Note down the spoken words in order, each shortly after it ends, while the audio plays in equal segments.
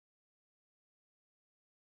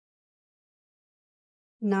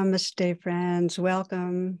Namaste, friends.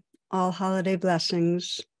 Welcome. All holiday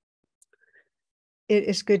blessings. It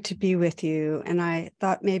is good to be with you. And I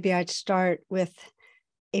thought maybe I'd start with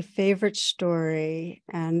a favorite story.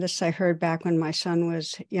 And this I heard back when my son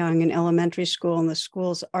was young in elementary school. In the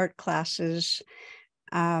school's art classes,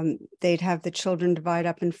 they'd have the children divide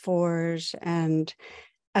up in fours. And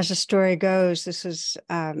as the story goes, this is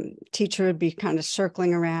teacher would be kind of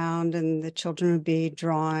circling around and the children would be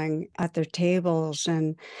drawing at their tables.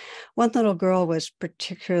 And one little girl was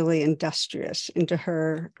particularly industrious into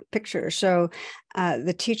her picture. So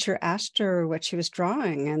the teacher asked her what she was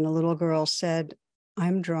drawing, and the little girl said,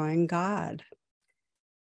 "I'm drawing God."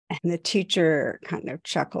 And the teacher kind of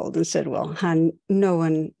chuckled and said, "Well, hon, no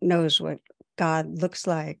one knows what God looks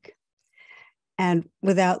like." And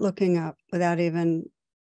without looking up, without even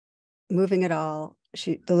moving at all,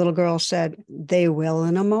 the little girl said, "They will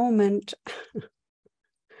in a moment."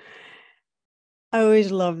 I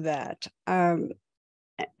always love that. And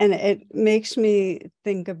it makes me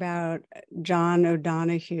think about John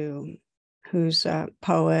O'Donohue, who's a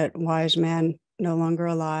poet, wise man, no longer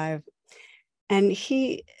alive. And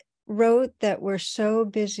he wrote that we're so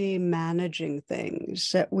busy managing things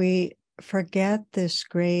that we forget this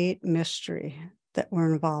great mystery that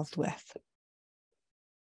we're involved with.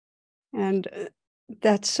 And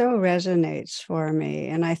that so resonates for me.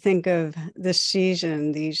 And I think of this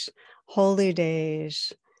season, these holy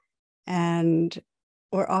days, and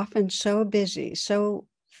we're often so busy, so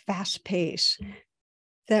fast-paced,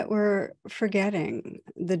 that we're forgetting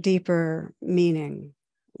the deeper meaning.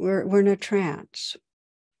 We're in a trance.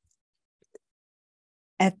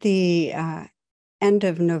 At the end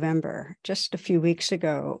of November, just a few weeks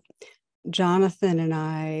ago, Jonathan and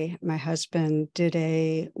I, my husband, did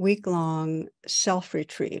a week-long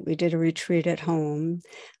self-retreat. We did a retreat at home,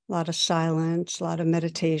 a lot of silence, a lot of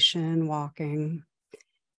meditation, walking.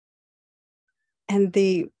 And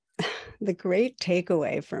the great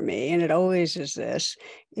takeaway for me, and it always is this,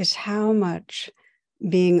 is how much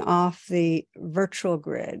being off the virtual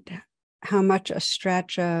grid, how much a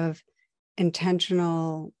stretch of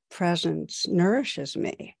intentional presence nourishes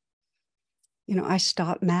me. You know, I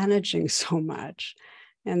stop managing so much,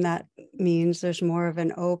 and that means there's more of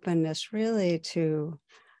an openness really to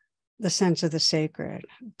the sense of the sacred,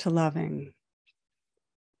 to loving.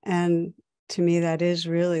 And to me, that is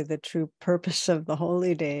really the true purpose of the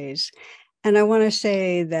holy days. And I want to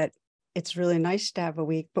say that it's really nice to have a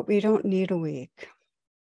week, but we don't need a week.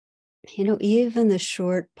 You know, even the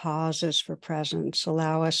short pauses for presence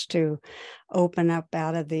allow us to open up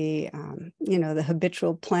out of the, the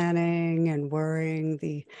habitual planning and worrying,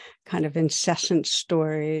 the kind of incessant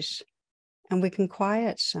stories, and we can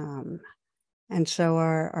quiet some. And so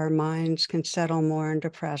our minds can settle more into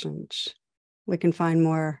presence. We can find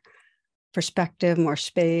more perspective, more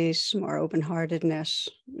space, more open-heartedness,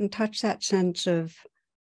 and touch that sense of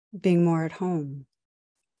being more at home.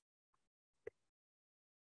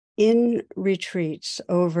 In retreats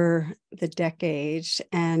over the decades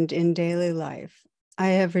and in daily life, I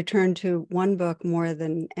have returned to one book more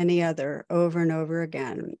than any other over and over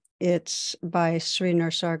again. It's by Sri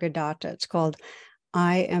Nisargadatta. It's called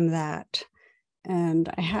I Am That.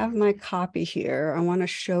 And I have my copy here. I want to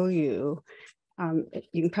show you.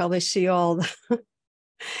 You can probably see all the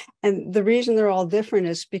and the reason they're all different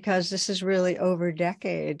is because this is really over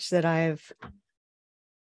decades that I've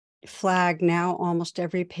flagged now almost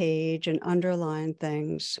every page and underlined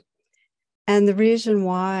things. And the reason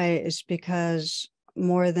why is because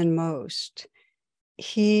more than most,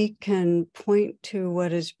 he can point to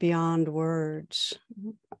what is beyond words,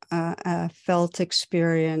 a felt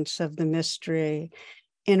experience of the mystery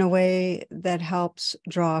in a way that helps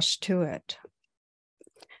draw us to it.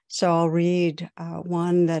 So I'll read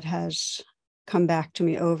one that has come back to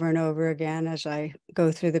me over and over again as I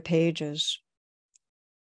go through the pages.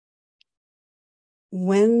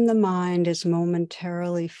 When the mind is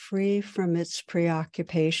momentarily free from its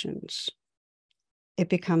preoccupations, it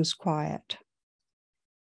becomes quiet.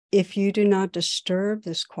 If you do not disturb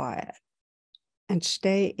this quiet and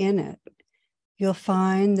stay in it, you'll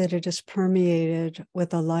find that it is permeated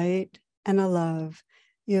with a light and a love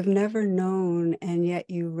you have never known, and yet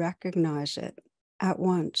you recognize it at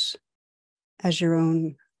once as your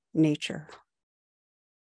own nature.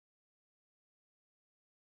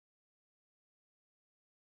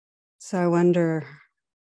 So I wonder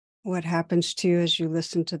what happens to you as you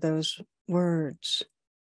listen to those words.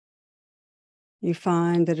 You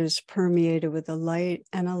find that it is permeated with a light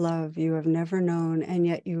and a love you have never known, and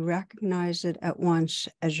yet you recognize it at once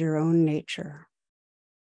as your own nature.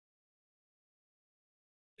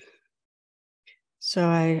 So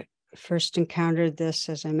I first encountered this,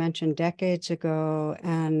 as I mentioned, decades ago.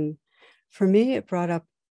 And for me, it brought up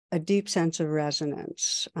a deep sense of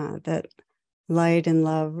resonance, that light and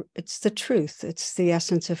love, it's the truth, it's the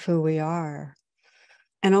essence of who we are.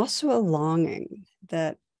 And also a longing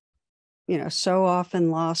that, so often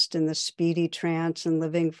lost in the speedy trance and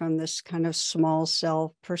living from this kind of small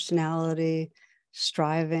self personality,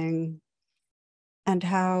 striving, and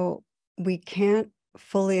how we can't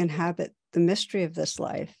fully inhabit the mystery of this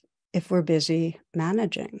life if we're busy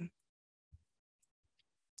managing.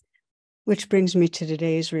 Which brings me to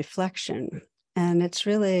today's reflection. And it's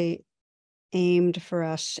really aimed for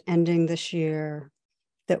us ending this year,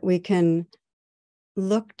 that we can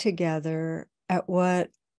look together at what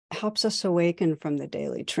helps us awaken from the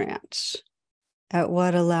daily trance, at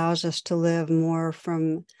what allows us to live more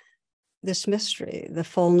from this mystery, the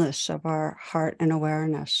fullness of our heart and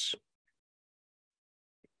awareness.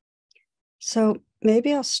 So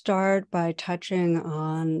maybe I'll start by touching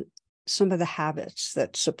on some of the habits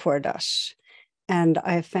that support us. And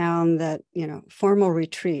I found that, formal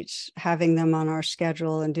retreats, having them on our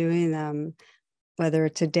schedule and doing them, whether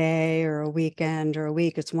it's a day or a weekend or a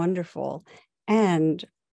week, it's wonderful. And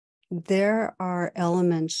there are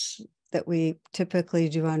elements that we typically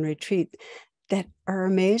do on retreat that are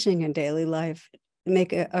amazing in daily life,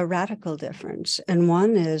 make a radical difference. And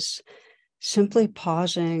one is simply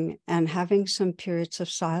pausing and having some periods of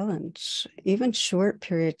silence, even short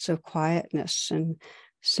periods of quietness, and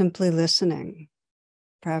simply listening.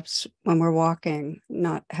 Perhaps when we're walking,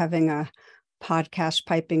 not having a podcast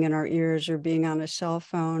piping in our ears or being on a cell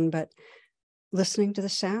phone, but listening to the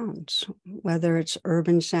sounds, whether it's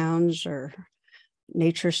urban sounds or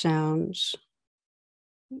nature sounds.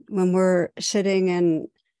 When we're sitting and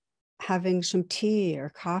having some tea or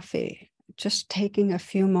coffee, just taking a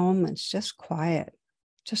few moments, just quiet,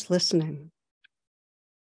 just listening.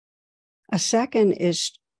 A second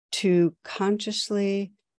is to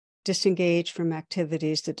consciously disengage from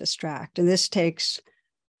activities that distract. And this takes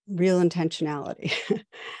real intentionality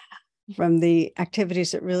from the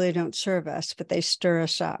activities that really don't serve us, but they stir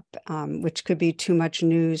us up, which could be too much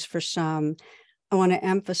news for some. I want to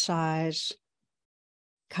emphasize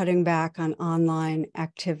cutting back on online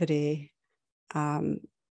activity,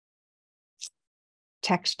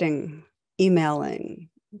 texting, emailing,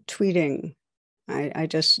 tweeting. I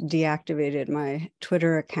just deactivated my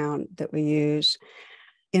Twitter account that we use.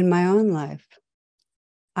 In my own life,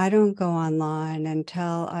 I don't go online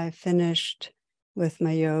until I've finished with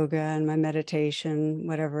my yoga and my meditation,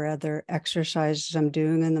 whatever other exercises I'm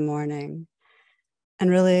doing in the morning, and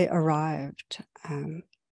really arrived.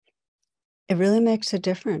 It really makes a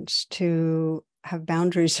difference to have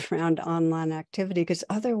boundaries around online activity, because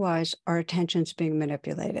otherwise our attention's being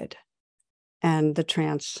manipulated and the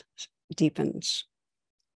trance deepens.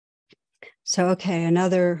 So, okay,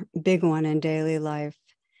 another big one in daily life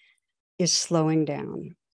is slowing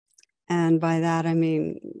down. And by that, I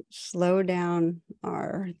mean, slow down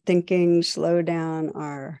our thinking, slow down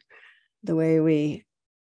the way we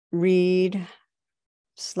read,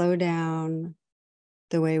 slow down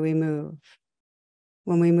the way we move.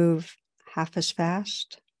 When we move half as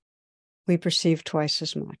fast, we perceive twice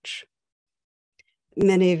as much.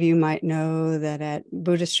 Many of you might know that at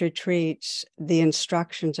Buddhist retreats, the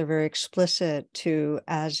instructions are very explicit to,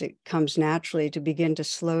 as it comes naturally, to begin to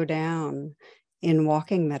slow down in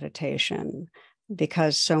walking meditation,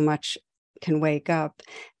 because so much can wake up.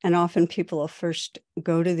 And often people will first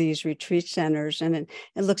go to these retreat centers and it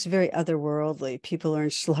looks very otherworldly. People are in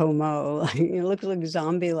slow-mo, it looks like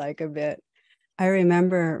zombie-like a bit. I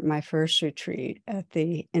remember my first retreat at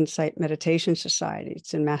the Insight Meditation Society.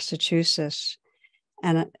 It's in Massachusetts.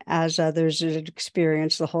 And as others had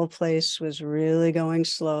experienced, the whole place was really going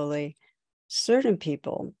slowly. Certain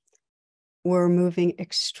people were moving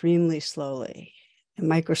extremely slowly,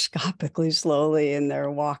 microscopically slowly in their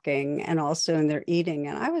walking and also in their eating.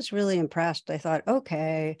 And I was really impressed. I thought,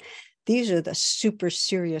 okay, these are the super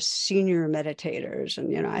serious senior meditators.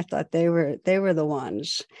 And, I thought they were the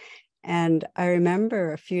ones. And I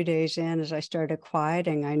remember a few days in, as I started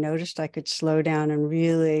quieting, I noticed I could slow down and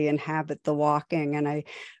really inhabit the walking. And I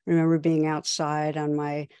remember being outside on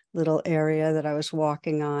my little area that I was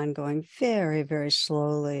walking on, going very, very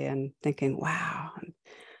slowly and thinking, wow,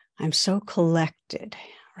 I'm so collected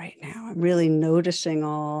right now. I'm really noticing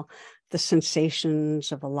all the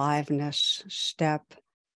sensations of aliveness, step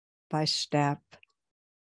by step.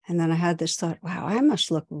 And then I had this thought, wow, I must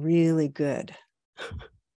look really good.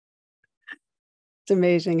 It's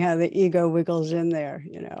amazing how the ego wiggles in there,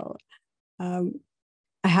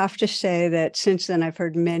 I have to say that since then, I've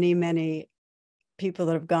heard many, many people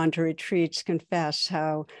that have gone to retreats confess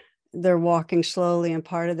how they're walking slowly, and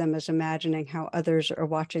part of them is imagining how others are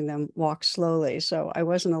watching them walk slowly. So I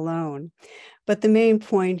wasn't alone. But the main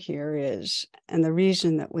point here is, and the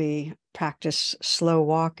reason that we practice slow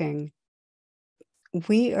walking,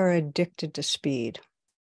 we are addicted to speed.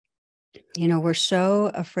 We're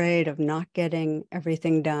so afraid of not getting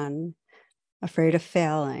everything done, afraid of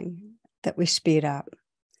failing, that we speed up.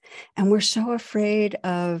 And we're so afraid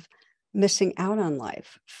of missing out on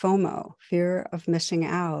life, FOMO, fear of missing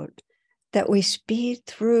out, that we speed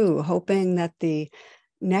through, hoping that the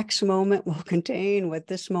next moment will contain what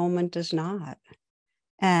this moment does not.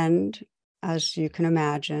 And as you can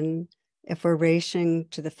imagine, if we're racing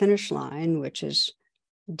to the finish line, which is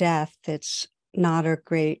death, it's not a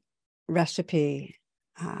great recipe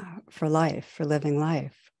for life, for living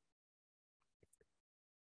life.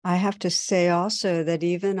 I have to say also that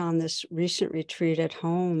even on this recent retreat at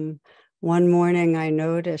home, one morning I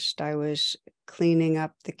noticed I was cleaning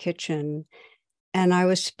up the kitchen and I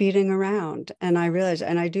was speeding around, and I realized,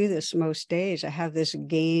 and I do this most days, I have this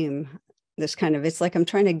game, this kind of, it's like I'm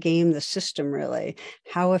trying to game the system, really.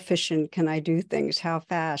 How efficient can I do things? How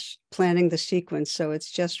fast? Planning the sequence so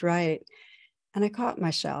it's just right. And I caught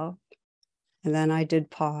myself. And then I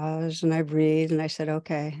did pause and I breathed and I said,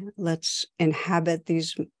 okay, let's inhabit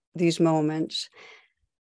these moments.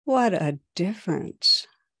 What a difference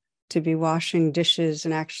to be washing dishes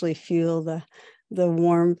and actually feel the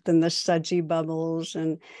warmth and the sudsy bubbles,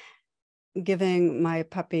 and giving my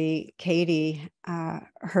puppy Katie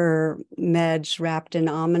her meds wrapped in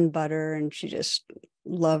almond butter, and she just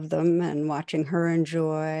loved them, and watching her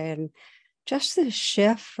enjoy, and just this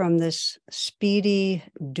shift from this speedy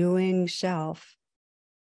doing self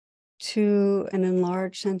to an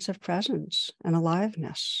enlarged sense of presence and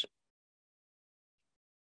aliveness.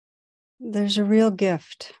 There's a real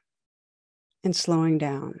gift in slowing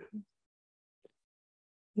down.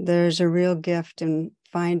 There's a real gift in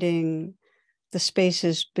finding the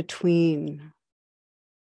spaces between,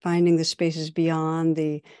 finding the spaces beyond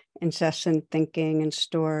the incessant thinking and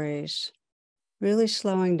stories, really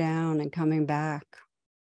slowing down and coming back.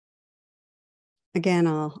 Again,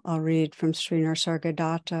 I'll read from Sri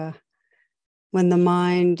Nisargadatta. When the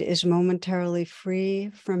mind is momentarily free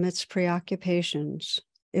from its preoccupations,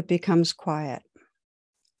 it becomes quiet.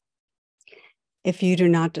 If you do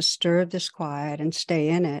not disturb this quiet and stay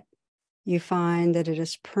in it, you find that it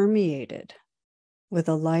is permeated with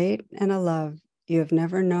a light and a love you have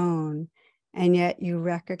never known, and yet you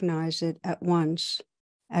recognize it at once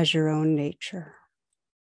as your own nature.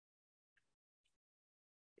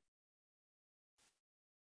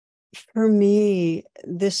 For me,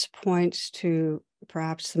 this points to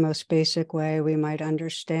perhaps the most basic way we might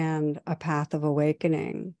understand a path of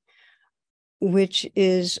awakening, which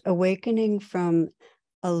is awakening from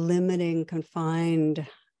a limiting, confined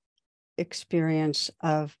experience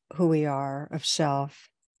of who we are, of self,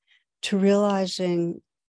 to realizing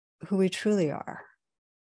who we truly are,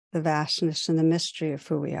 the vastness and the mystery of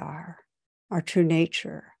who we are, our true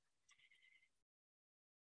nature.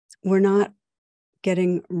 We're not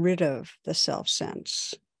getting rid of the self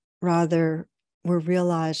sense. Rather, we're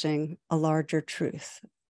realizing a larger truth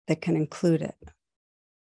that can include it.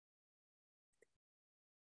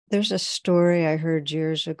 There's a story I heard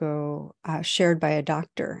years ago shared by a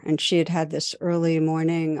doctor, and she had had this early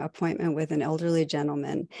morning appointment with an elderly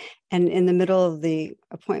gentleman. And in the middle of the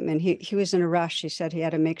appointment, he was in a rush. He said he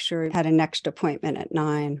had to make sure he had a next appointment at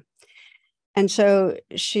 9. And so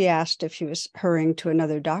she asked if he was hurrying to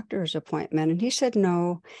another doctor's appointment. And he said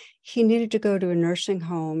no, he needed to go to a nursing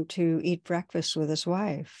home to eat breakfast with his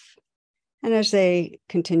wife. And as they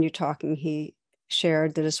continued talking, he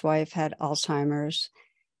shared that his wife had Alzheimer's.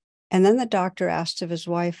 And then the doctor asked if his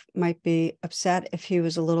wife might be upset if he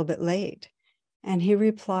was a little bit late. And he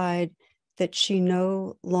replied that she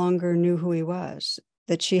no longer knew who he was,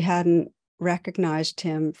 that she hadn't recognized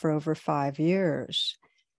him for over 5 years.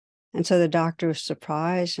 And so the doctor was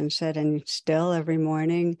surprised and said, and still every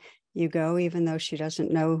morning you go, even though she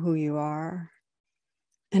doesn't know who you are?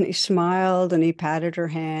 And he smiled and he patted her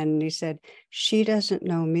hand and he said, she doesn't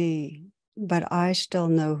know me, but I still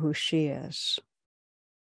know who she is.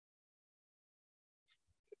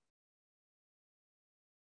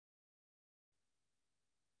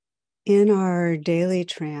 In our daily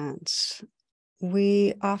trance,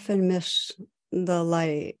 we often miss the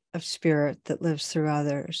light of spirit that lives through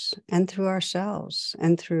others and through ourselves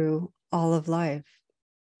and through all of life.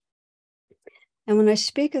 And when I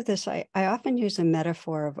speak of this, I often use a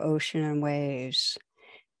metaphor of ocean and waves.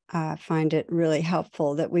 I find it really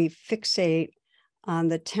helpful that we fixate on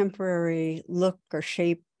the temporary look or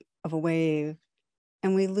shape of a wave,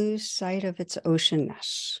 and we lose sight of its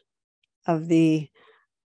oceanness. of the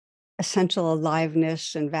essential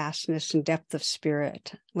aliveness and vastness and depth of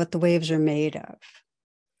spirit, what the waves are made of.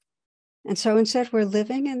 And so instead, we're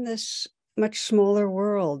living in this much smaller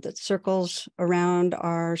world that circles around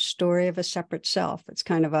our story of a separate self. It's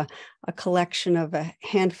kind of a collection of a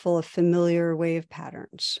handful of familiar wave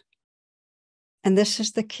patterns. And this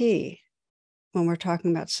is the key when we're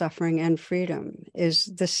talking about suffering and freedom, is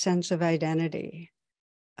this sense of identity,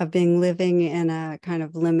 of being living in a kind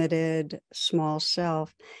of limited, small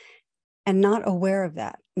self, and not aware of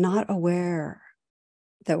that, not aware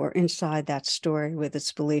that we're inside that story with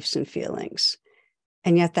its beliefs and feelings.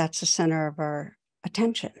 And yet that's the center of our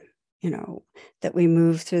attention, that we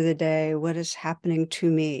move through the day. What is happening to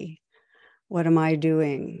me? What am I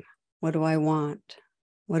doing? What do I want?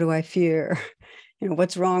 What do I fear?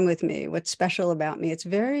 What's wrong with me? What's special about me? It's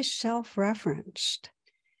very self-referenced.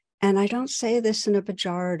 And I don't say this in a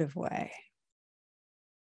pejorative way.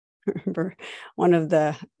 Remember, one of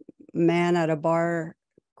the man at a bar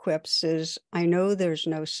quips is, I know there's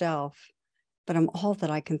no self, but I'm all that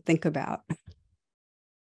I can think about.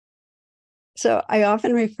 So I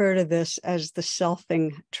often refer to this as the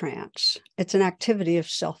selfing trance. It's an activity of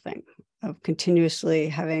selfing, of continuously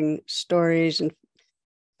having stories and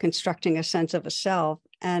constructing a sense of a self.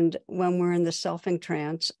 And when we're in the selfing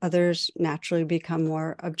trance, others naturally become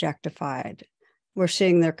more objectified. We're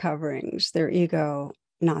seeing their coverings, their ego,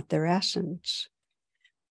 not their essence.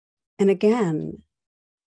 And again,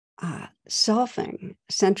 selfing,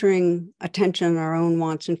 centering attention on our own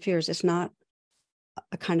wants and fears, it's not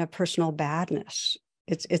a kind of personal badness.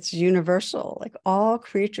 It's universal. Like all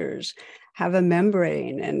creatures have a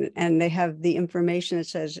membrane, and they have the information that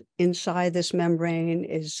says inside this membrane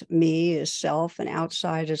is me, is self, and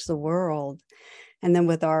outside is the world. And then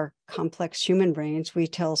with our complex human brains, we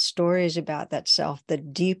tell stories about that self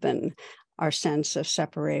that deepen our sense of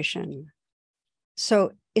separation.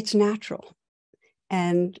 So it's natural,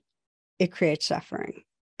 and it creates suffering.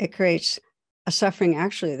 It creates a suffering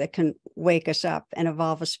actually that can wake us up and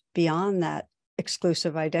evolve us beyond that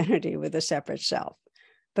exclusive identity with a separate self.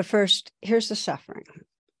 But first, here's the suffering.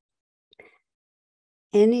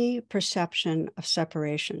 Any perception of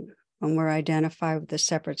separation when we're identified with the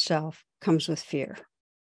separate self comes with fear.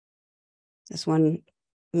 That's one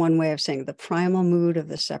way of saying the primal mood of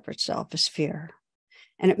the separate self is fear.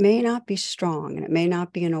 And it may not be strong, and it may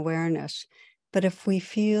not be an awareness, but if we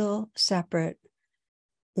feel separate,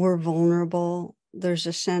 we're vulnerable. There's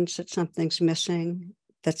a sense that something's missing,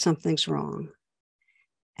 that something's wrong,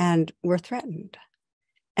 and we're threatened.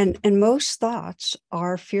 And most thoughts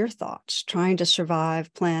are fear thoughts, trying to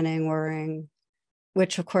survive, planning, worrying,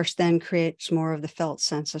 which of course then creates more of the felt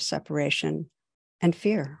sense of separation and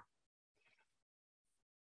fear.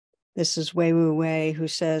 This is Wei Wu Wei, who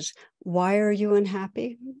says, why are you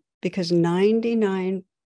unhappy? Because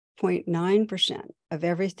 99.9% of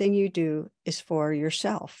everything you do is for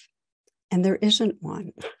yourself, and there isn't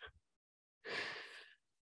one.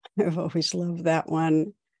 I've always loved that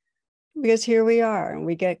one, because here we are, and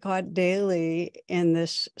we get caught daily in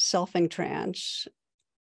this selfing trance,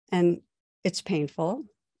 and it's painful.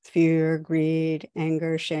 Fear, greed,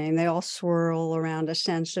 anger, shame, they all swirl around a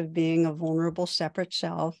sense of being a vulnerable, separate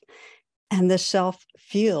self. And the self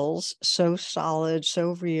feels so solid,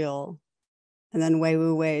 so real. And then Wei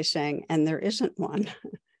Wu Wei saying, and there isn't one.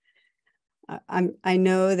 I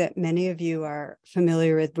know that many of you are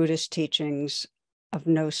familiar with Buddhist teachings of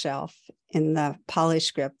no self. In the Pali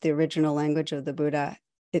script, the original language of the Buddha,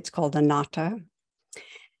 it's called anatta.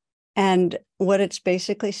 And what it's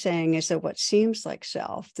basically saying is that what seems like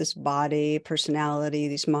self, this body, personality,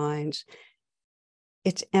 these minds,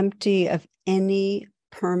 it's empty of any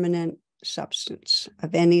permanent substance,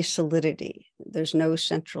 of any solidity. There's no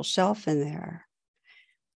central self in there.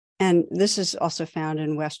 And this is also found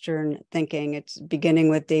in Western thinking. It's beginning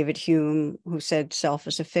with David Hume, who said self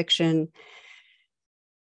is a fiction.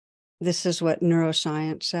 This is what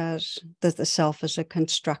neuroscience says, that the self is a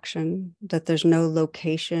construction, that there's no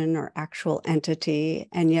location or actual entity,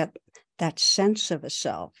 and yet that sense of a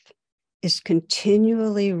self is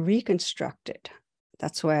continually reconstructed.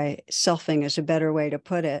 That's why selfing is a better way to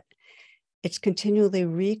put it. It's continually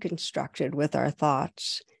reconstructed with our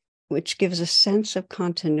thoughts, which gives a sense of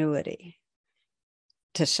continuity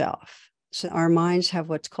to self. So our minds have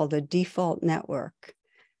what's called a default network,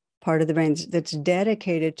 part of the brain that's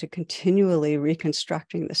dedicated to continually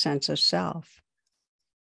reconstructing the sense of self.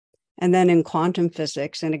 And then in quantum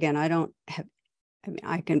physics, and again,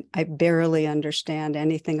 I barely understand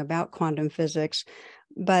anything about quantum physics,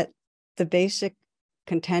 but the basic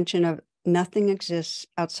contention of nothing exists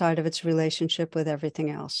outside of its relationship with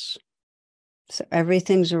everything else. So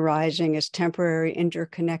everything's arising as temporary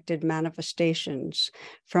interconnected manifestations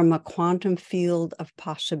from a quantum field of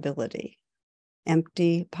possibility,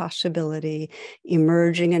 empty possibility,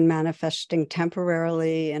 emerging and manifesting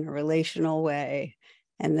temporarily in a relational way,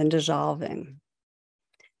 and then dissolving.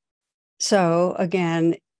 So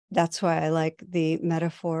again, that's why I like the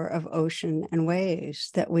metaphor of ocean and waves,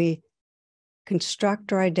 that we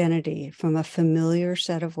construct our identity from a familiar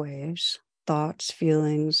set of waves, thoughts,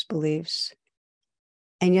 feelings, beliefs.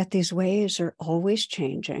 And yet these waves are always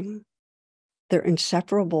changing. They're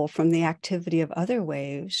inseparable from the activity of other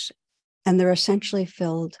waves, and they're essentially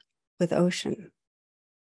filled with ocean.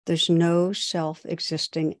 There's no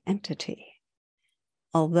self-existing entity,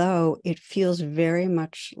 although it feels very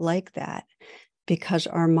much like that because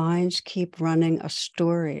our minds keep running a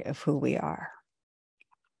story of who we are.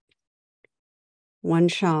 One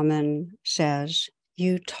shaman says,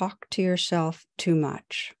 "You talk to yourself too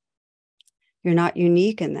much." You're not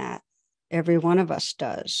unique in that. Every one of us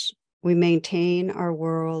does. We maintain our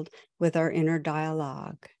world with our inner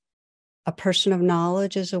dialogue. A person of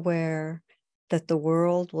knowledge is aware that the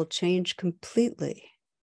world will change completely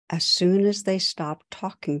as soon as they stop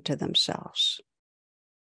talking to themselves.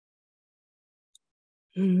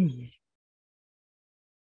 When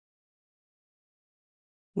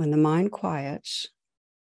the mind quiets,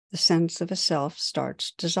 the sense of a self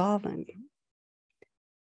starts dissolving,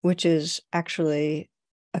 which is actually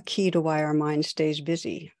a key to why our mind stays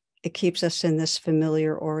busy. It keeps us in this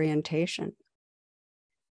familiar orientation,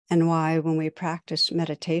 and why when we practice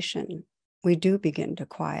meditation, we do begin to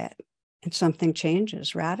quiet and something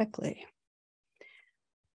changes radically.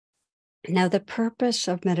 Now, the purpose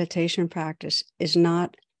of meditation practice is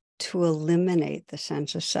not to eliminate the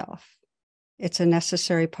sense of self. It's a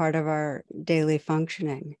necessary part of our daily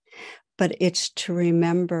functioning, but it's to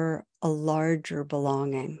remember a larger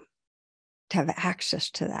belonging, to have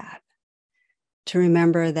access to that, to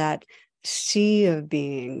remember that sea of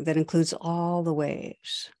being that includes all the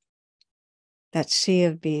waves, that sea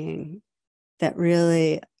of being that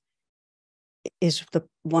really is the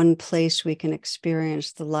one place we can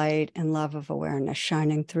experience the light and love of awareness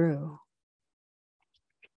shining through.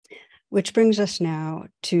 Which brings us now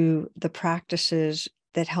to the practices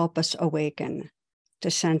that help us awaken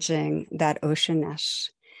to sensing that oceanness,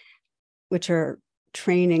 which are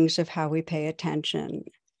trainings of how we pay attention.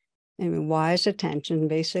 I mean, wise attention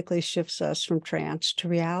basically shifts us from trance to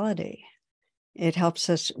reality. It helps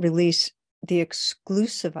us release the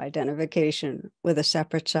exclusive identification with a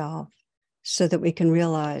separate self so that we can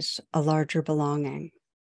realize a larger belonging.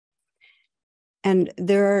 And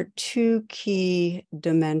there are two key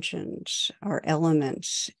dimensions or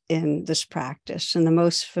elements in this practice. And the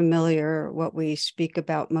most familiar, what we speak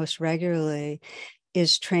about most regularly,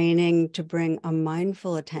 is training to bring a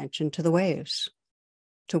mindful attention to the waves,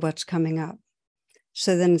 to what's coming up.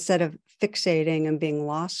 So then instead of fixating and being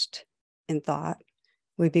lost in thought,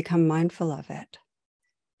 we become mindful of it.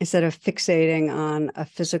 Instead of fixating on a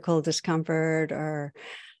physical discomfort or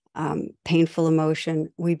painful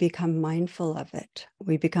emotion, we become mindful of it.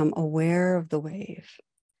 We become aware of the wave.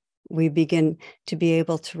 We begin to be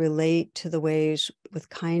able to relate to the waves with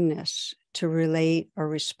kindness, to relate or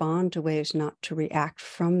respond to waves, not to react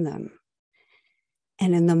from them.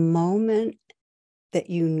 And in the moment that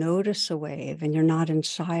you notice a wave and you're not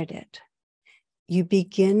inside it, you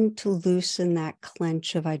begin to loosen that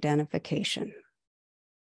clench of identification.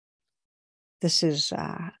 This is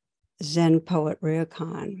Zen poet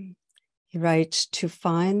Ryokan. He writes, "To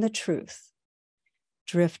find the truth,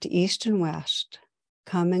 drift east and west,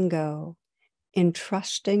 come and go,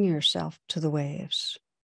 entrusting yourself to the waves."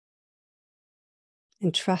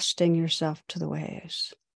 Entrusting yourself to the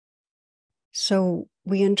waves. So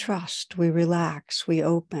we entrust, we relax, we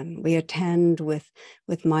open, we attend with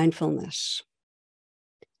mindfulness.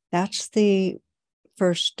 That's the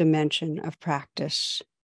first dimension of practice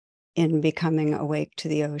in becoming awake to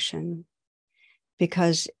the ocean.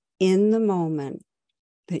 Because in the moment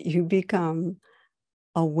that you become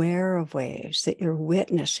aware of waves, that you're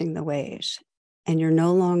witnessing the waves, and you're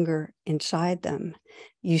no longer inside them,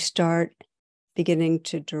 you start beginning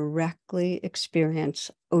to directly experience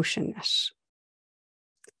oceanness.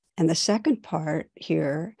 And the second part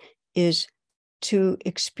here is to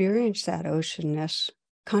experience that oceanness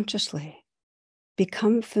consciously.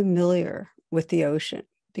 Become familiar with the ocean,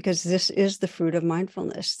 because this is the fruit of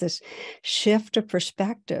mindfulness, this shift of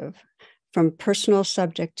perspective from personal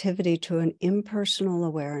subjectivity to an impersonal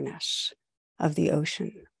awareness of the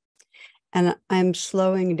ocean. And I'm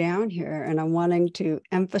slowing down here and I'm wanting to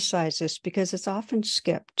emphasize this because it's often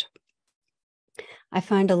skipped. I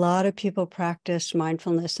find a lot of people practice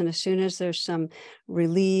mindfulness, and as soon as there's some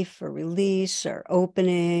relief or release or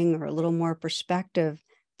opening or a little more perspective,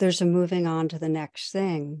 there's a moving on to the next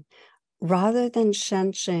thing, rather than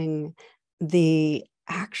sensing the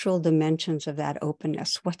actual dimensions of that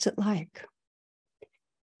openness. What's it like?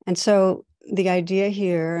 And so the idea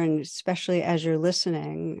here, and especially as you're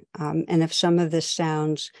listening, and if some of this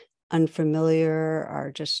sounds unfamiliar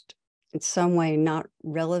or just in some way not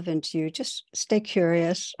relevant to you, just stay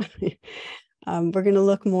curious. We're going to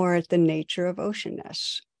look more at the nature of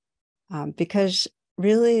oceanness, because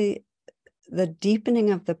really the deepening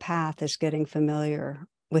of the path is getting familiar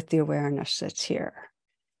with the awareness that's here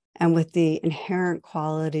and with the inherent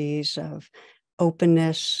qualities of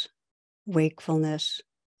openness, wakefulness,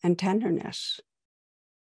 and tenderness.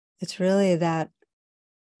 It's really that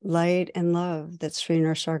light and love that Sri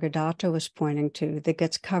Nisargadatta was pointing to that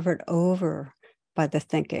gets covered over by the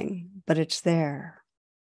thinking, but it's there.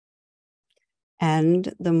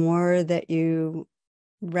 And the more that you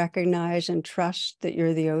recognize and trust that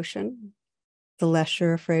you're the ocean, the less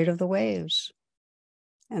you're afraid of the waves.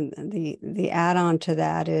 And the add-on to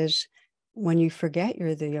that is when you forget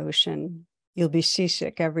you're the ocean, you'll be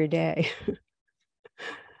seasick every day.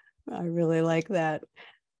 I really like that.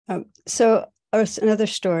 So another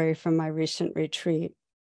story from my recent retreat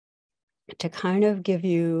to kind of give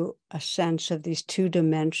you a sense of these two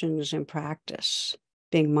dimensions in practice,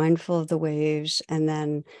 being mindful of the waves and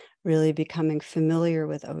then really becoming familiar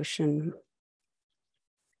with ocean.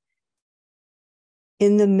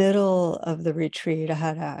 In the middle of the retreat, I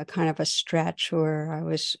had a kind of a stretch where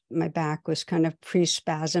my back was kind of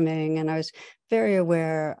pre-spasming, and I was very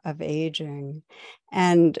aware of aging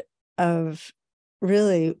and of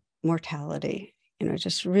really mortality,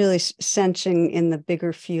 just really sensing in the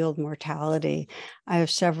bigger field mortality. I have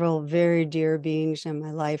several very dear beings in my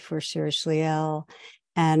life who are seriously ill,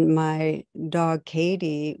 and my dog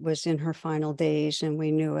Katie was in her final days, and we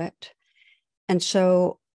knew it. And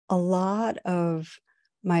so a lot of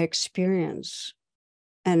my experience,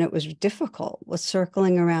 and it was difficult, was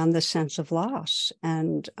circling around the sense of loss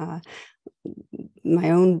and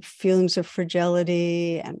my own feelings of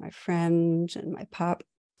fragility and my friends and my pup.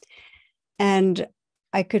 And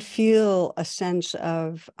I could feel a sense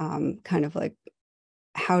of kind of like,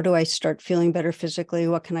 how do I start feeling better physically?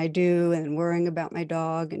 What can I do? And worrying about my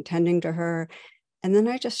dog and tending to her. And then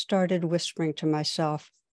I just started whispering to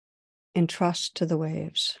myself, in trust to the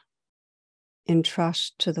waves. In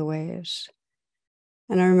trust to the waves.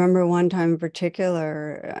 And I remember one time in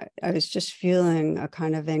particular, I was just feeling a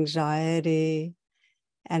kind of anxiety.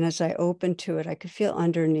 And as I opened to it, I could feel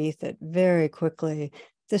underneath it very quickly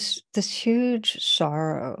this huge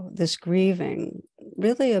sorrow, this grieving,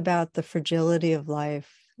 really about the fragility of life,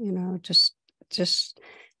 just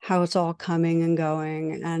how it's all coming and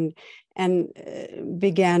going, and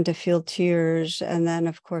began to feel tears. And then,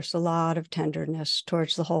 of course, a lot of tenderness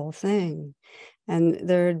towards the whole thing. And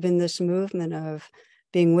there had been this movement of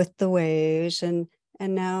being with the waves, and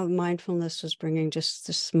now mindfulness was bringing just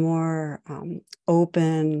this more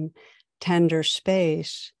open, tender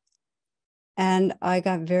space. And I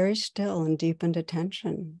got very still and deepened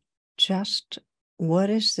attention. Just what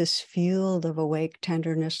is this field of awake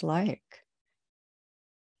tenderness like?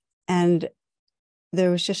 And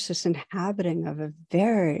there was just this inhabiting of a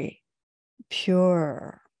very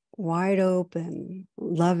pure, wide open,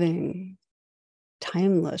 loving,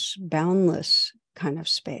 timeless, boundless kind of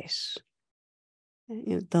space.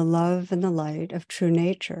 The love and the light of true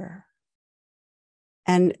nature.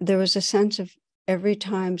 And there was a sense of every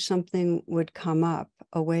time something would come up,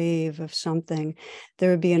 a wave of something, there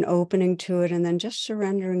would be an opening to it, and then just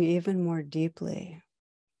surrendering even more deeply.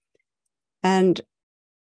 And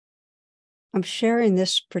I'm sharing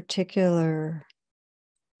this particular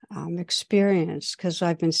experience because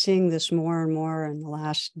I've been seeing this more and more in the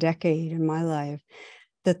last decade in my life,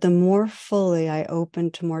 that the more fully I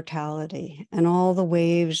open to mortality and all the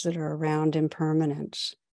waves that are around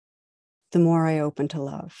impermanence, the more I open to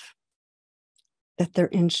love, that they're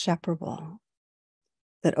inseparable,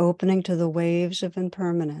 that opening to the waves of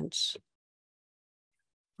impermanence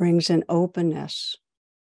brings an openness,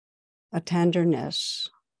 a tenderness,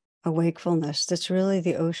 a wakefulness that's really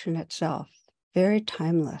the ocean itself, very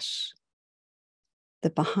timeless,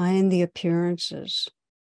 that behind the appearances,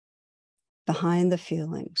 behind the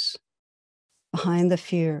feelings, behind the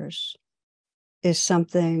fears is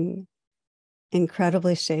something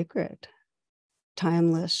incredibly sacred,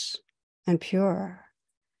 timeless, and pure.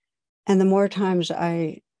 And the more times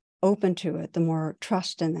I open to it, the more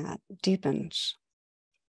trust in that deepens.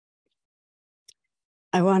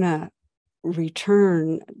 I want to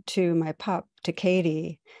return to my pup, to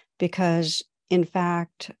Katie, because in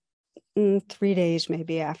fact, 3 days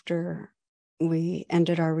maybe after we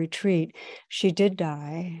ended our retreat, she did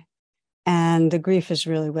die. And the grief is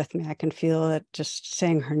really with me. I can feel it just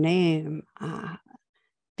saying her name,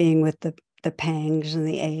 being with the pangs and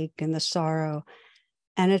the ache and the sorrow.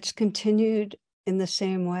 And it's continued in the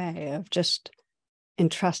same way of just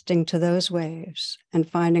entrusting to those waves and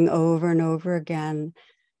finding over and over again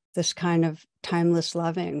this kind of timeless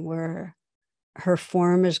loving where her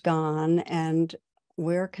form is gone and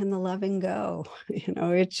where can the loving go?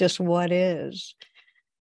 It's just what is.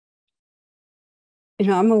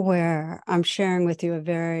 I'm aware, I'm sharing with you a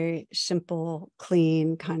very simple,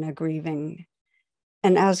 clean kind of grieving.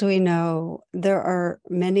 And as we know, there are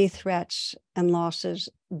many threats and losses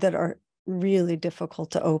that are really difficult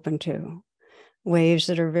to open to, waves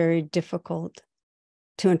that are very difficult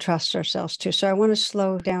to entrust ourselves to. So I want to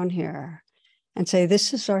slow down here and say,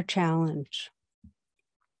 this is our challenge,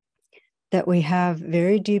 that we have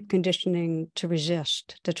very deep conditioning to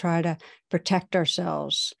resist, to try to protect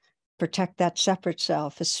ourselves, protect that separate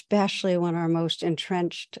self, especially when our most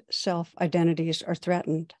entrenched self-identities are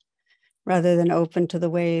threatened. Rather than open to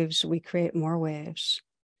the waves, we create more waves.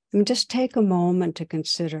 Just take a moment to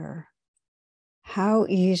consider, how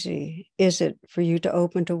easy is it for you to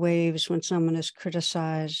open to waves when someone has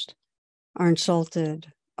criticized or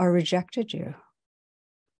insulted or rejected you?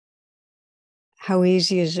 How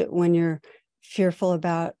easy is it when you're fearful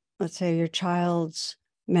about, let's say, your child's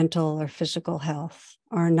mental or physical health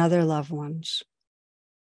or another loved one's?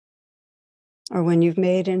 Or when you've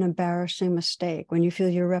made an embarrassing mistake, when you feel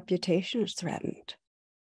your reputation is threatened,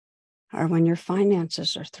 or when your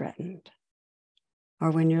finances are threatened,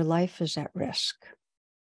 or when your life is at risk.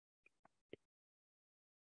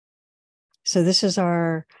 So this is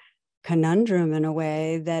our conundrum in a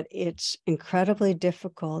way, that it's incredibly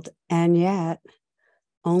difficult, and yet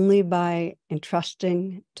only by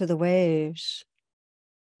entrusting to the waves,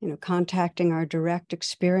 contacting our direct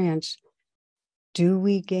experience, do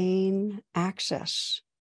we gain access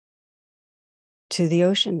to the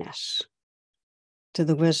oceanness, to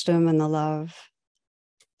the wisdom and the love,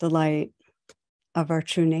 the light of our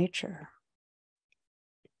true nature.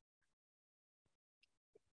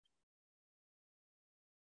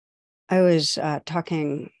 I was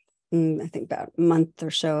talking, I think about a month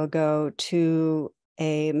or so ago, to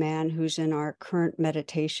a man who's in our current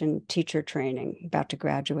meditation teacher training, about to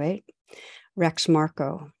graduate, Rex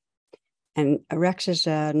Marco. And Rex is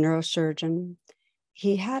a neurosurgeon.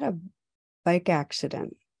 He had a bike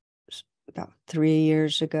accident about 3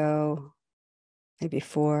 years ago, maybe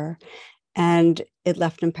 4, and it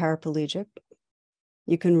left him paraplegic.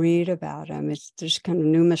 You can read about him. There's kind of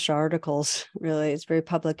numerous articles, really. It's very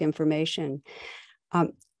public information.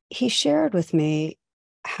 He shared with me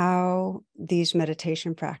how these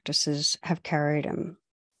meditation practices have carried him.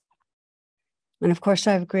 And of course,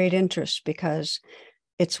 I have great interest because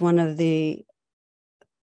it's one of the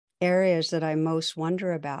areas that I most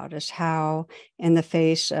wonder about, is how, in the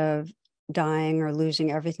face of dying or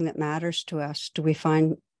losing everything that matters to us, do we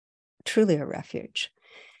find truly a refuge?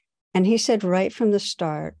 And he said right from the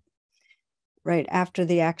start, right after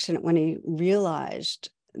the accident, when he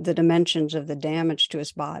realized the dimensions of the damage to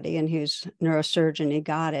his body, and he was a neurosurgeon, he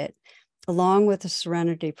got it, along with the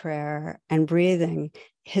serenity prayer and breathing,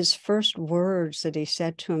 his first words that he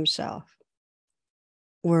said to himself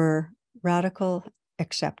were radical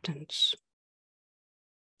acceptance.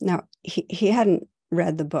 Now, he hadn't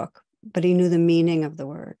read the book, but he knew the meaning of the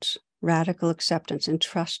words. Radical acceptance,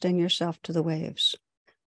 entrusting yourself to the waves,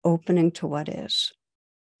 opening to what is.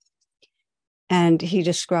 And he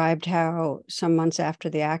described how some months after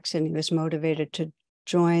the accident, he was motivated to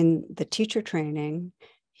join the teacher training.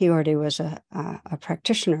 He already was a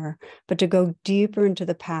practitioner, but to go deeper into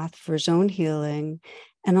the path for his own healing,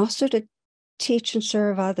 and also to teach and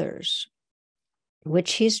serve others,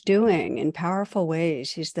 which he's doing in powerful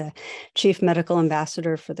ways. He's the chief medical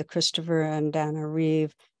ambassador for the Christopher and Dana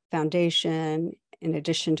Reeve Foundation, in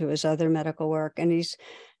addition to his other medical work, and he's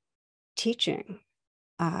teaching.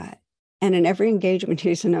 And in every engagement,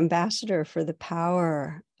 he's an ambassador for the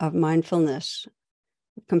power of mindfulness,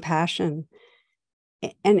 compassion.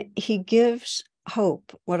 And he gives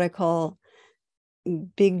hope, what I call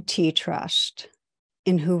big T trust,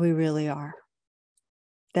 in who we really are.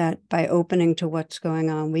 That by opening to what's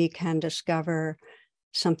going on, we can discover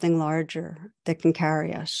something larger that can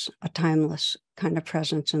carry us, a timeless kind of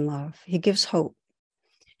presence and love. He gives hope.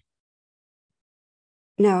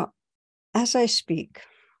 Now, as I speak,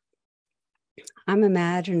 I'm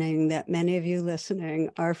imagining that many of you listening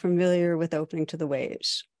are familiar with opening to the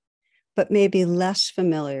waves, but maybe less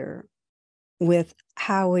familiar with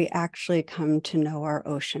how we actually come to know our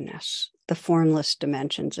oceanness, the formless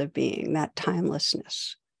dimensions of being, that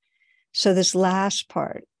timelessness. So this last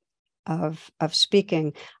part of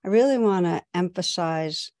speaking, I really want to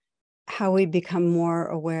emphasize how we become more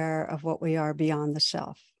aware of what we are beyond the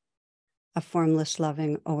self, a formless,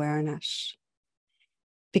 loving awareness.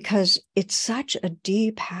 Because it's such a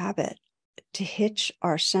deep habit to hitch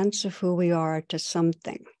our sense of who we are to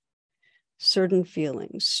something, certain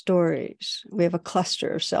feelings, stories. We have a cluster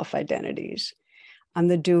of self-identities. I'm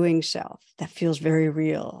the doing self, that feels very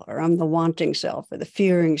real, or I'm the wanting self, or the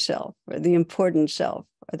fearing self, or the important self,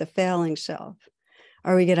 or the failing self.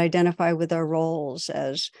 Or we get identified with our roles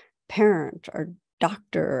as parent or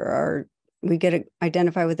doctor, or we get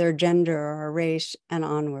identified with our gender or our race and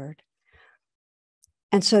onward.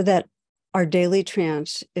 And so that our daily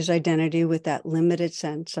trance is identity with that limited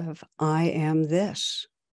sense of I am this,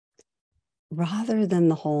 rather than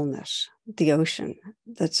the wholeness, the ocean,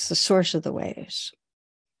 that's the source of the waves.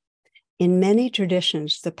 In many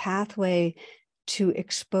traditions, the pathway to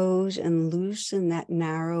expose and loosen that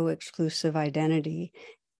narrow, exclusive identity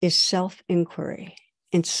is self-inquiry.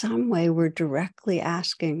 In some way, we're directly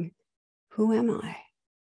asking, who am I?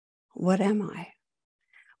 What am I?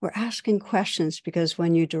 We're asking questions because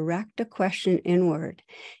when you direct a question inward,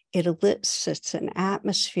 it elicits an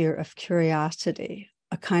atmosphere of curiosity,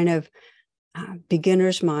 a kind of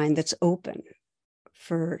beginner's mind that's open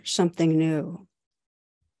for something new.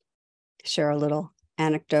 Share a little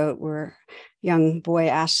anecdote where a young boy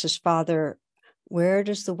asks his father, where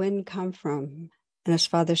does the wind come from? And his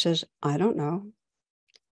father says, I don't know.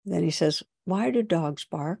 Then he says, why do dogs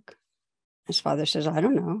bark? His father says, I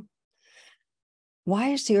don't know. Why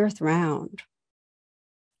is the earth round?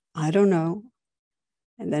 I don't know.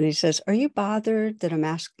 And then he says, are you bothered that I'm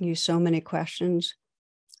asking you so many questions?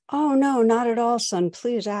 Oh, no, not at all, son.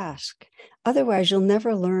 Please ask. Otherwise, you'll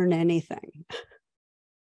never learn anything.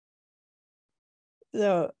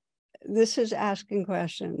 So this is asking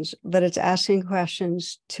questions, but it's asking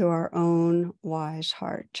questions to our own wise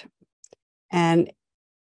heart. And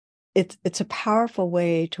it's a powerful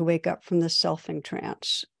way to wake up from the selfing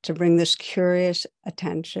trance, to bring this curious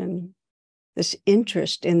attention, this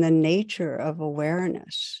interest in the nature of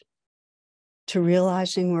awareness, to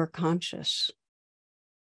realizing we're conscious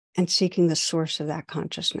and seeking the source of that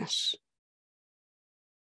consciousness.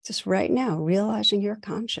 Just right now, realizing you're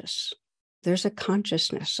conscious. There's a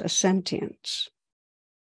consciousness, a sentience,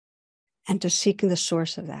 and to seeking the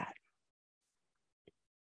source of that.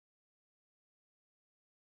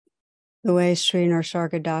 The way Sri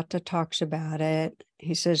Nisargadatta talks about it,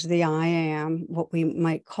 he says the I am, what we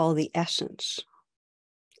might call the essence,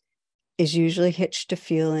 is usually hitched to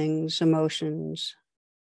feelings, emotions,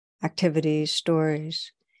 activities,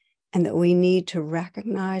 stories, and that we need to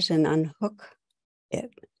recognize and unhook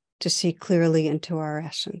it to see clearly into our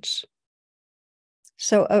essence.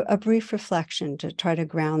 So a brief reflection to try to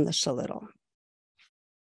ground this a little.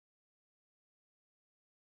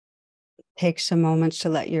 Take some moments to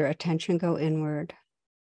let your attention go inward.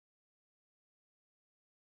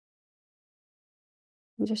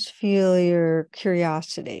 And just feel your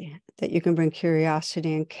curiosity, that you can bring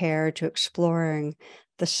curiosity and care to exploring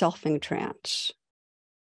the selfing trance.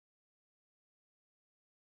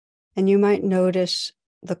 And you might notice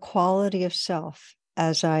the quality of self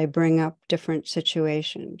as I bring up different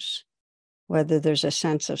situations, whether there's a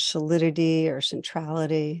sense of solidity or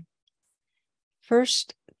centrality.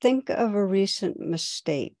 First, think of a recent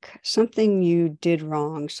mistake, something you did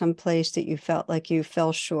wrong, some place that you felt like you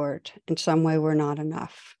fell short, in some way were not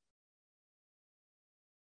enough.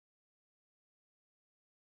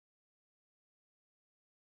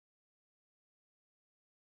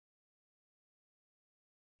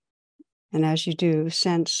 And as you do,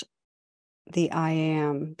 sense the I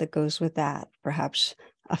am that goes with that, perhaps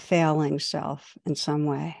a failing self in some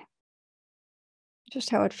way. Just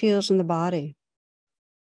how it feels in the body.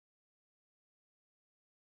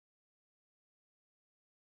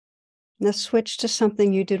 Now switch to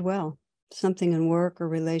something you did well, something in work or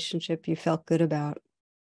relationship you felt good about.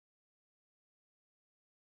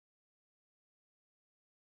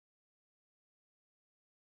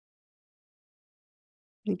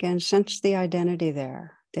 Again, sense the identity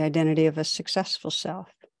there, the identity of a successful self.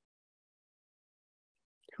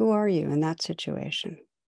 Who are you in that situation?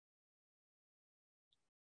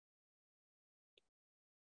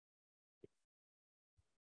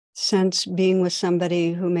 Sense being with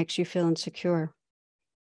somebody who makes you feel insecure.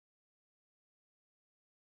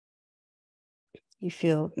 You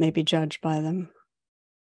feel maybe judged by them.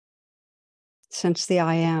 Sense the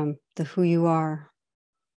I am, the who you are.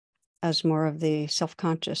 as more of the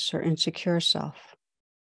self-conscious or insecure self.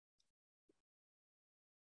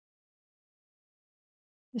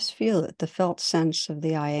 Just feel it, the felt sense of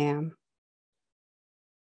the I am,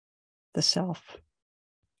 the self.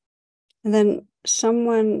 And then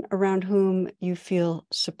someone around whom you feel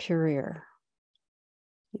superior.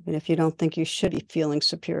 Even if you don't think you should be feeling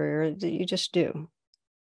superior, you just do.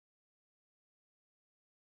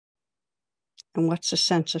 And what's the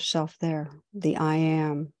sense of self there? The I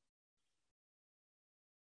am.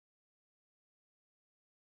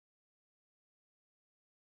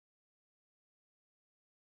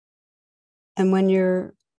 And when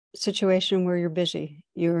you're situation where you're busy,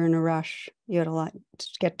 you're in a rush, you had a lot to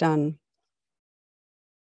get done,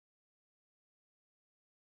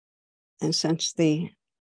 and sense the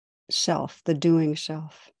self, the doing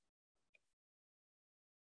self.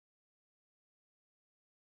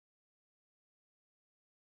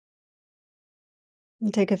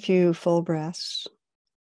 And take a few full breaths.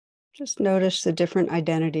 Just notice the different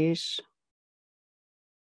identities.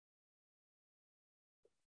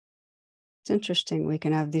 It's interesting, we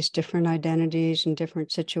can have these different identities in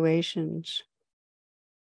different situations.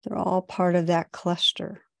 They're all part of that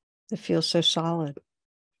cluster that feels so solid.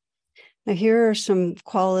 Now, here are some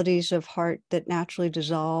qualities of heart that naturally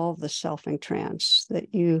dissolve the selfing trance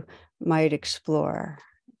that you might explore.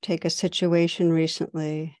 Take a situation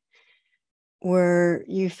recently where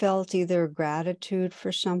you felt either gratitude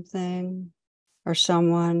for something or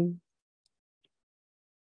someone,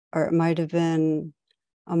 or it might have been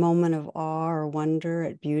a moment of awe or wonder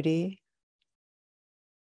at beauty,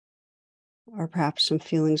 or perhaps some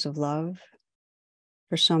feelings of love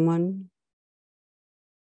for someone.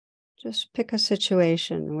 Just pick a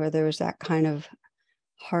situation where there was that kind of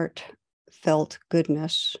heartfelt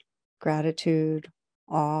goodness, gratitude,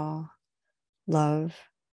 awe, love.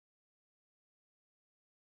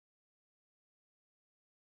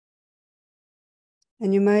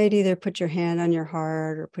 And you might either put your hand on your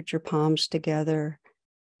heart or put your palms together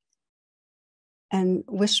and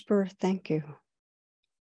whisper, thank you.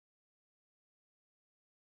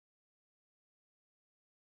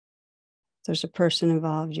 If there's a person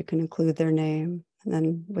involved, you can include their name and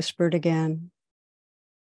then whisper it again.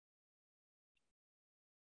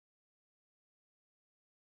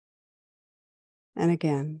 And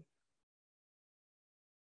again.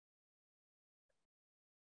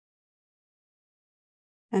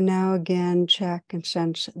 And now again, check and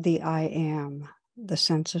sense the I am, the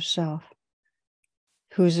sense of self.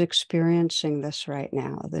 Who's experiencing this right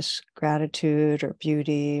now, this gratitude or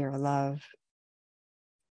beauty or love?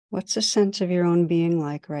 What's the sense of your own being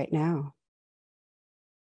like right now?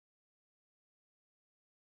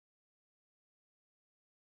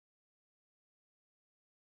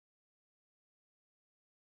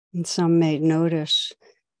 And some may notice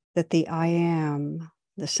that the I am,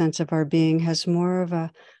 the sense of our being, has more of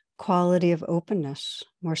a quality of openness,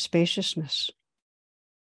 more spaciousness,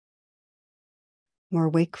 more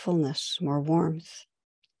wakefulness, more warmth.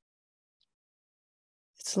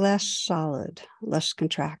 It's less solid, less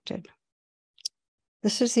contracted.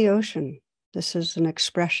 This is the ocean. This is an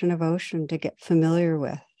expression of ocean to get familiar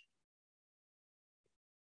with.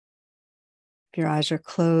 If your eyes are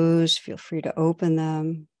closed, feel free to open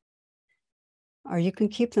them. Or you can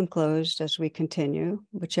keep them closed as we continue,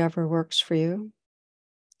 whichever works for you.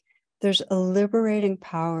 There's a liberating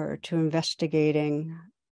power to investigating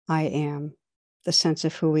I am, the sense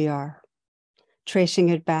of who we are, tracing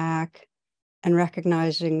it back and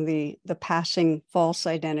recognizing the passing false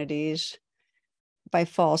identities. By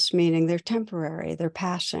false, meaning they're temporary, they're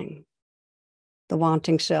passing. The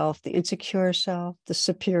wanting self, the insecure self, the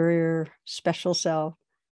superior, special self,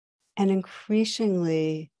 and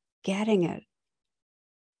increasingly getting it.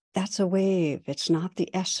 That's a wave. It's not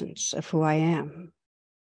the essence of who I am.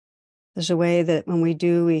 There's a way that when we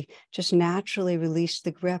do, we just naturally release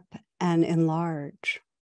the grip and enlarge.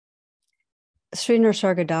 Sri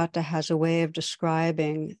Nisargadatta has a way of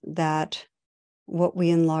describing that what we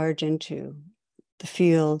enlarge into, the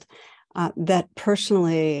field, that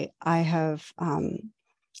personally I have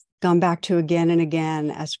gone back to again and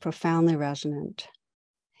again as profoundly resonant.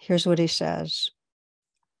 Here's what he says.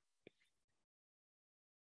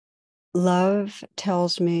 Love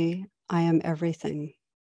tells me I am everything.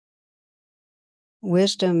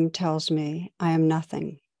 Wisdom tells me I am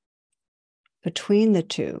nothing. Between the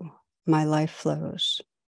two, my life flows.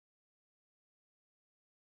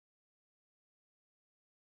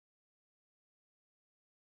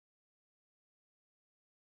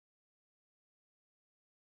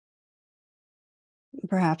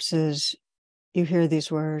 Perhaps as you hear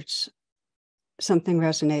these words, something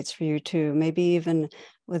resonates for you too. Maybe even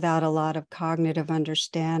without a lot of cognitive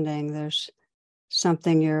understanding. There's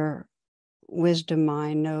something your wisdom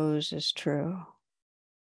mind knows is true.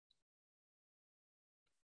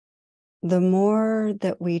 The more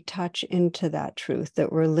that we touch into that truth,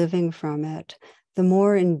 that we're living from it, the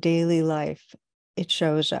more in daily life it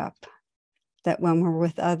shows up. That when we're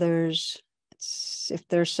with others, if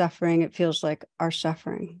they're suffering, it feels like our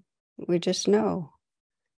suffering. We just know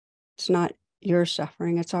it's not your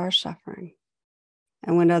suffering, it's our suffering.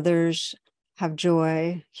 And when others have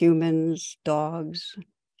joy, humans, dogs,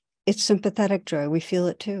 it's sympathetic joy. We feel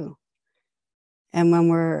it too. And when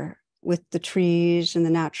we're with the trees and the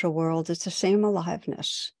natural world, it's the same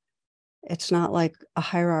aliveness. It's not like a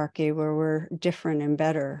hierarchy where we're different and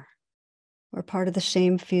better. We're part of the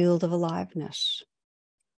same field of aliveness.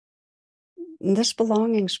 And this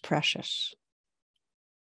belonging's precious.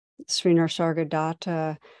 Sri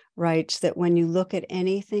Nisargadatta writes that when you look at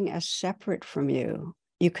anything as separate from you,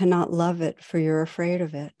 you cannot love it, for you're afraid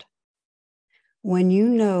of it. When you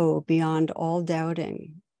know beyond all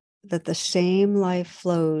doubting that the same life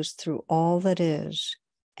flows through all that is,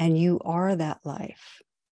 and you are that life,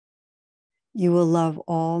 you will love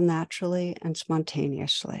all naturally and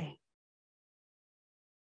spontaneously.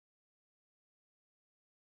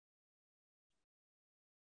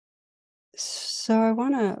 So I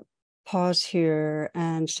want to pause here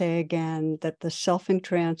and say again that the selfing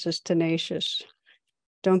trance is tenacious.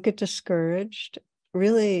 Don't get discouraged.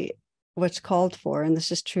 Really, what's called for, and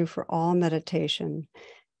this is true for all meditation,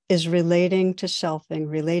 is relating to selfing,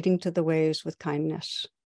 relating to the waves with kindness.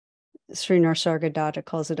 Sri Nisargadatta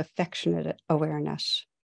calls it affectionate awareness.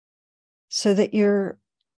 So that you're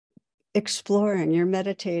exploring, you're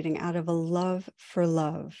meditating out of a love for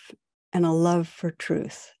love and a love for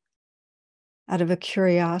truth, out of a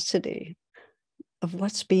curiosity of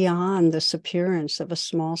what's beyond this appearance of a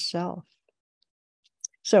small self.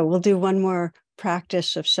 So we'll do one more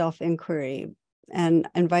practice of self-inquiry and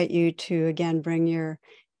invite you to, again, bring your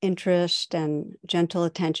interest and gentle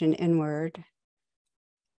attention inward.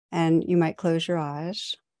 And you might close your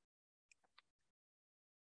eyes.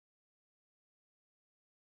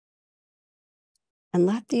 And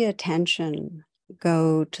let the attention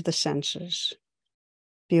go to the senses.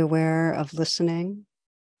 Be aware of listening,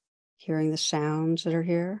 hearing the sounds that are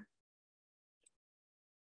here.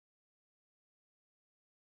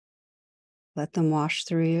 Let them wash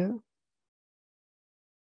through you.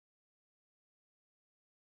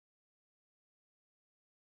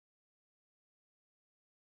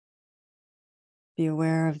 Be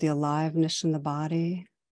aware of the aliveness in the body,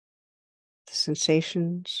 the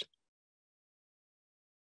sensations.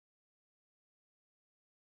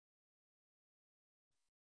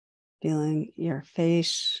 Feeling your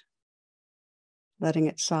face, letting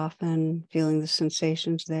it soften, feeling the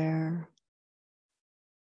sensations there.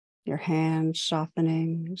 Your hands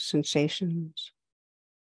softening, sensations.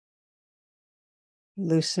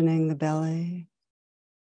 Loosening the belly.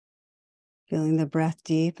 Feeling the breath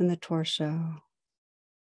deep in the torso.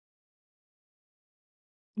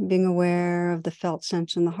 Being aware of the felt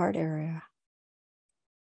sense in the heart area.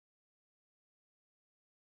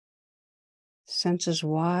 Senses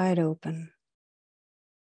wide open.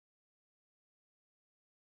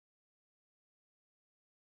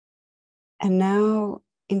 And now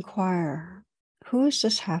inquire, who is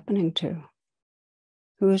this happening to?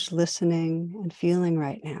 Who is listening and feeling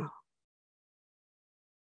right now?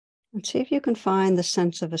 And see if you can find the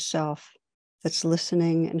sense of a self that's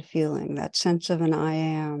listening and feeling, that sense of an I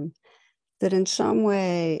am, that in some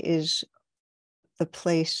way is the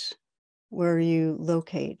place where you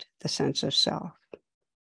locate the sense of self.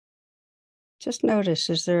 Just notice,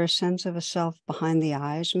 is there a sense of a self behind the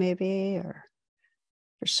eyes maybe? Or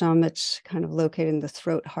for some, it's kind of located in the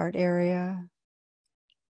throat heart area.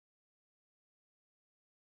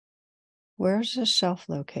 Where's the self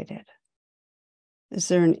located? Is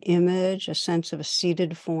there an image, a sense of a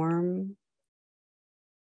seated form?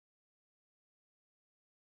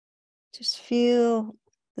 Just feel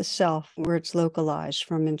the self where it's localized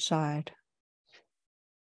from inside.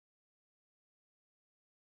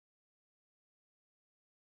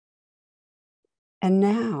 And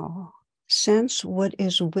now sense what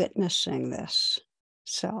is witnessing this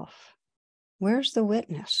self. Where's the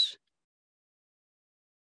witness?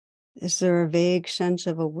 Is there a vague sense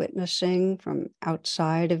of a witnessing from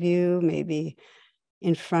outside of you, maybe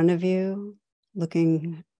in front of you,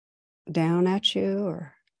 looking down at you,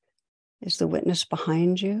 or is the witness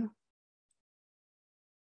behind you?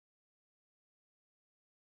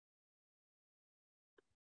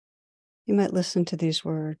 You might listen to these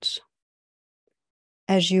words.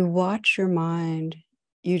 As you watch your mind,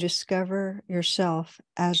 you discover yourself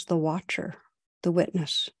as the watcher, the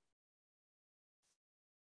witness.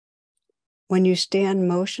 When you stand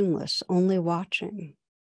motionless, only watching,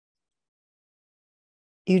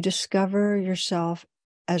 you discover yourself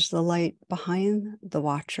as the light behind the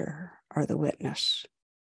watcher or the witness.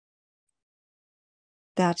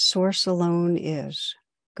 That source alone is.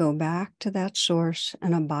 Go back to that source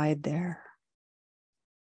and abide there.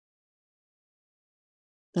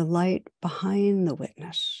 The light behind the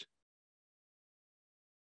witness.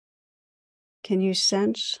 Can you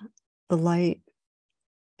sense the light,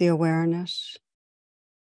 the awareness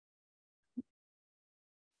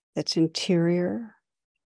that's interior,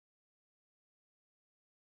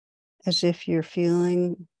 as if you're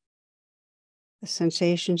feeling the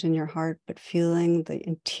sensations in your heart, but feeling the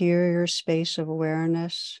interior space of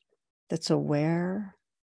awareness that's aware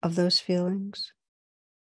of those feelings?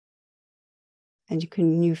 And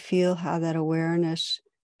you feel how that awareness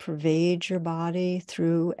pervades your body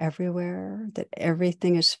through everywhere, that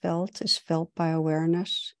everything is felt by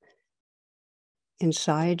awareness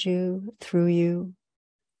inside you, through you,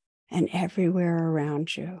 and everywhere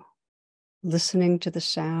around you. Listening to the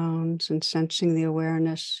sounds and sensing the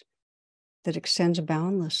awareness that extends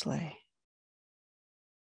boundlessly.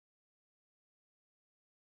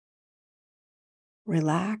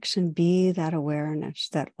 Relax and be that awareness,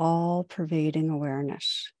 that all-pervading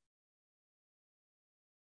awareness.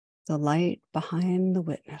 The light behind the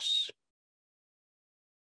witness.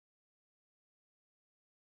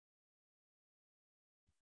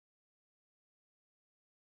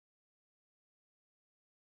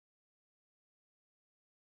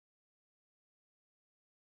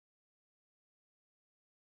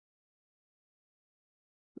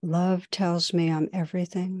 Love tells me I'm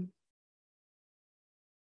everything.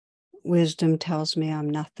 Wisdom tells me I'm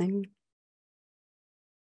nothing.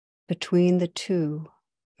 Between the two,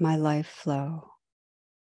 my life flow.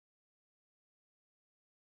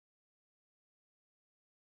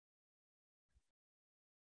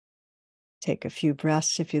 Take a few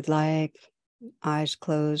breaths if you'd like. Eyes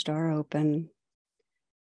closed or open.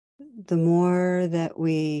 The more that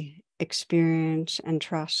we experience and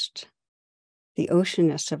trust the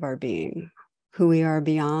oceanness of our being, who we are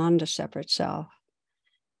beyond a separate self,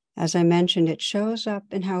 as I mentioned, it shows up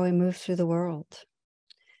in how we move through the world.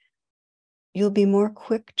 You'll be more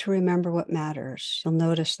quick to remember what matters. You'll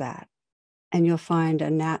notice that. And you'll find a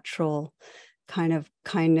natural kind of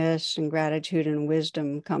kindness and gratitude and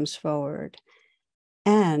wisdom comes forward.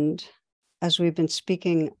 And as we've been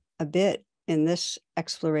speaking a bit in this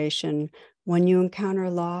exploration, when you encounter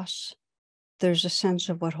loss, there's a sense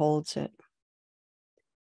of what holds it.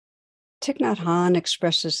 Thich Nhat Hanh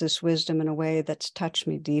expresses this wisdom in a way that's touched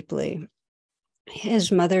me deeply.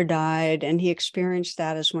 His mother died, and he experienced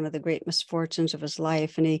that as one of the great misfortunes of his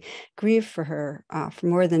life, and he grieved for her for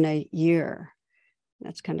more than a year.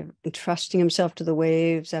 That's kind of entrusting himself to the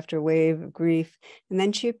waves after wave of grief. And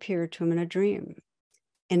then she appeared to him in a dream.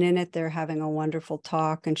 And in it, they're having a wonderful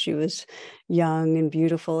talk, and she was young and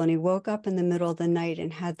beautiful. And he woke up in the middle of the night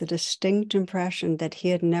and had the distinct impression that he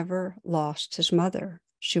had never lost his mother.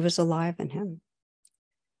 She was alive in him.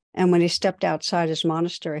 And when he stepped outside his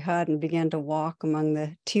monastery hut and began to walk among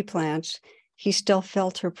the tea plants, he still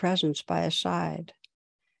felt her presence by his side.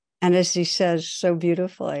 And as he says so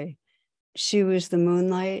beautifully, she was the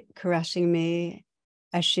moonlight caressing me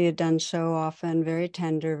as she had done so often, very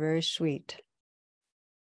tender, very sweet.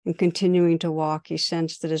 And continuing to walk, he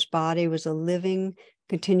sensed that his body was a living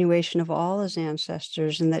continuation of all his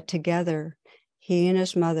ancestors, and that together he and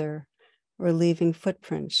his mother were leaving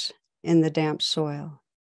footprints in the damp soil.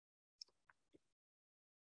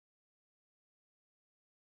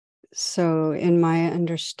 So in my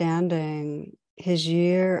understanding, his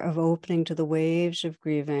year of opening to the waves of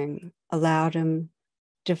grieving allowed him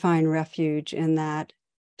to find refuge in that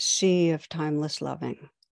sea of timeless loving.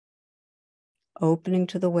 Opening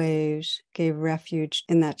to the waves gave refuge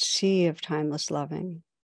in that sea of timeless loving.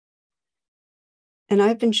 And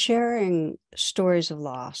I've been sharing stories of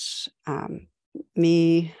loss.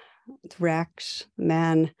 Me with Rex, a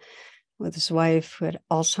man with his wife who had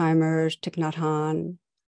Alzheimer's, Thich Nhat Hanh.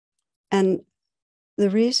 And the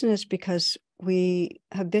reason is because we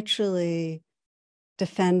habitually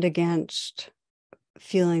defend against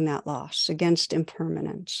feeling that loss, against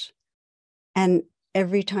impermanence. And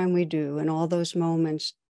every time we do, in all those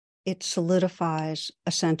moments, it solidifies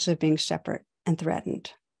a sense of being separate and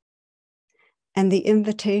threatened. And the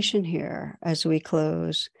invitation here, as we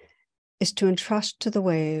close, is to entrust to the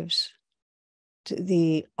waves,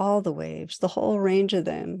 to all the waves, the whole range of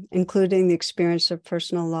them, including the experience of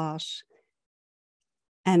personal loss,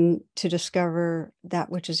 and to discover that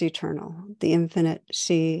which is eternal, the infinite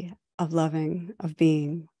sea of loving, of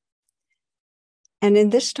being. And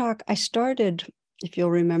in this talk, I started, if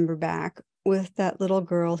you'll remember back, with that little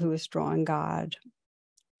girl who was drawing God,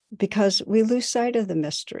 because we lose sight of the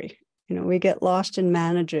mystery. We get lost in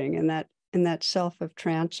managing in that self of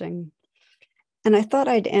trancing. And I thought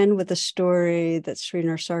I'd end with a story that Sri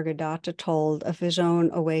Nisargadatta told of his own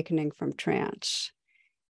awakening from trance.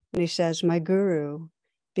 And he says, my guru,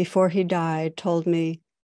 before he died, told me,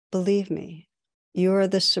 believe me, you are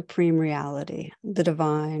the supreme reality, the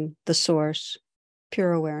divine, the source,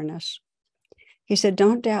 pure awareness. He said,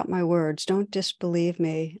 don't doubt my words. Don't disbelieve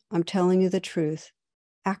me. I'm telling you the truth.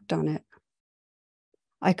 Act on it.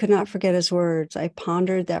 I could not forget his words. I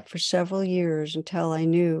pondered that for several years until I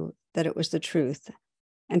knew that it was the truth,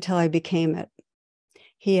 until I became it.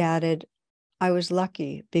 He added, I was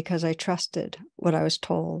lucky because I trusted what I was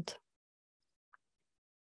told.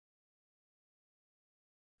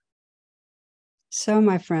 So,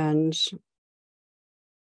 my friends,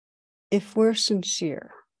 if we're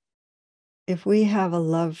sincere, if we have a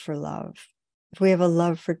love for love, if we have a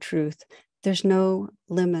love for truth, there's no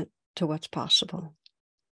limit to what's possible.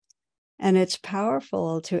 And it's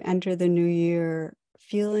powerful to enter the new year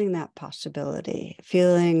feeling that possibility,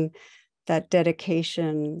 feeling that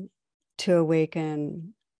dedication to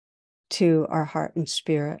awaken to our heart and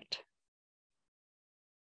spirit.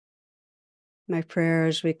 My prayer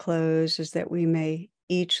as we close is that we may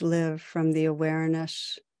each live from the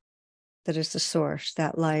awareness that is the source,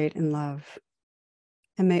 that light and love.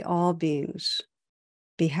 And may all beings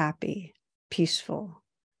be happy, peaceful,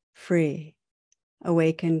 free,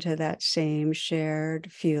 awaken to that same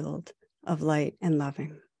shared field of light and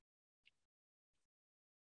loving.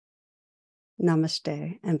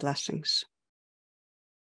 Namaste and blessings.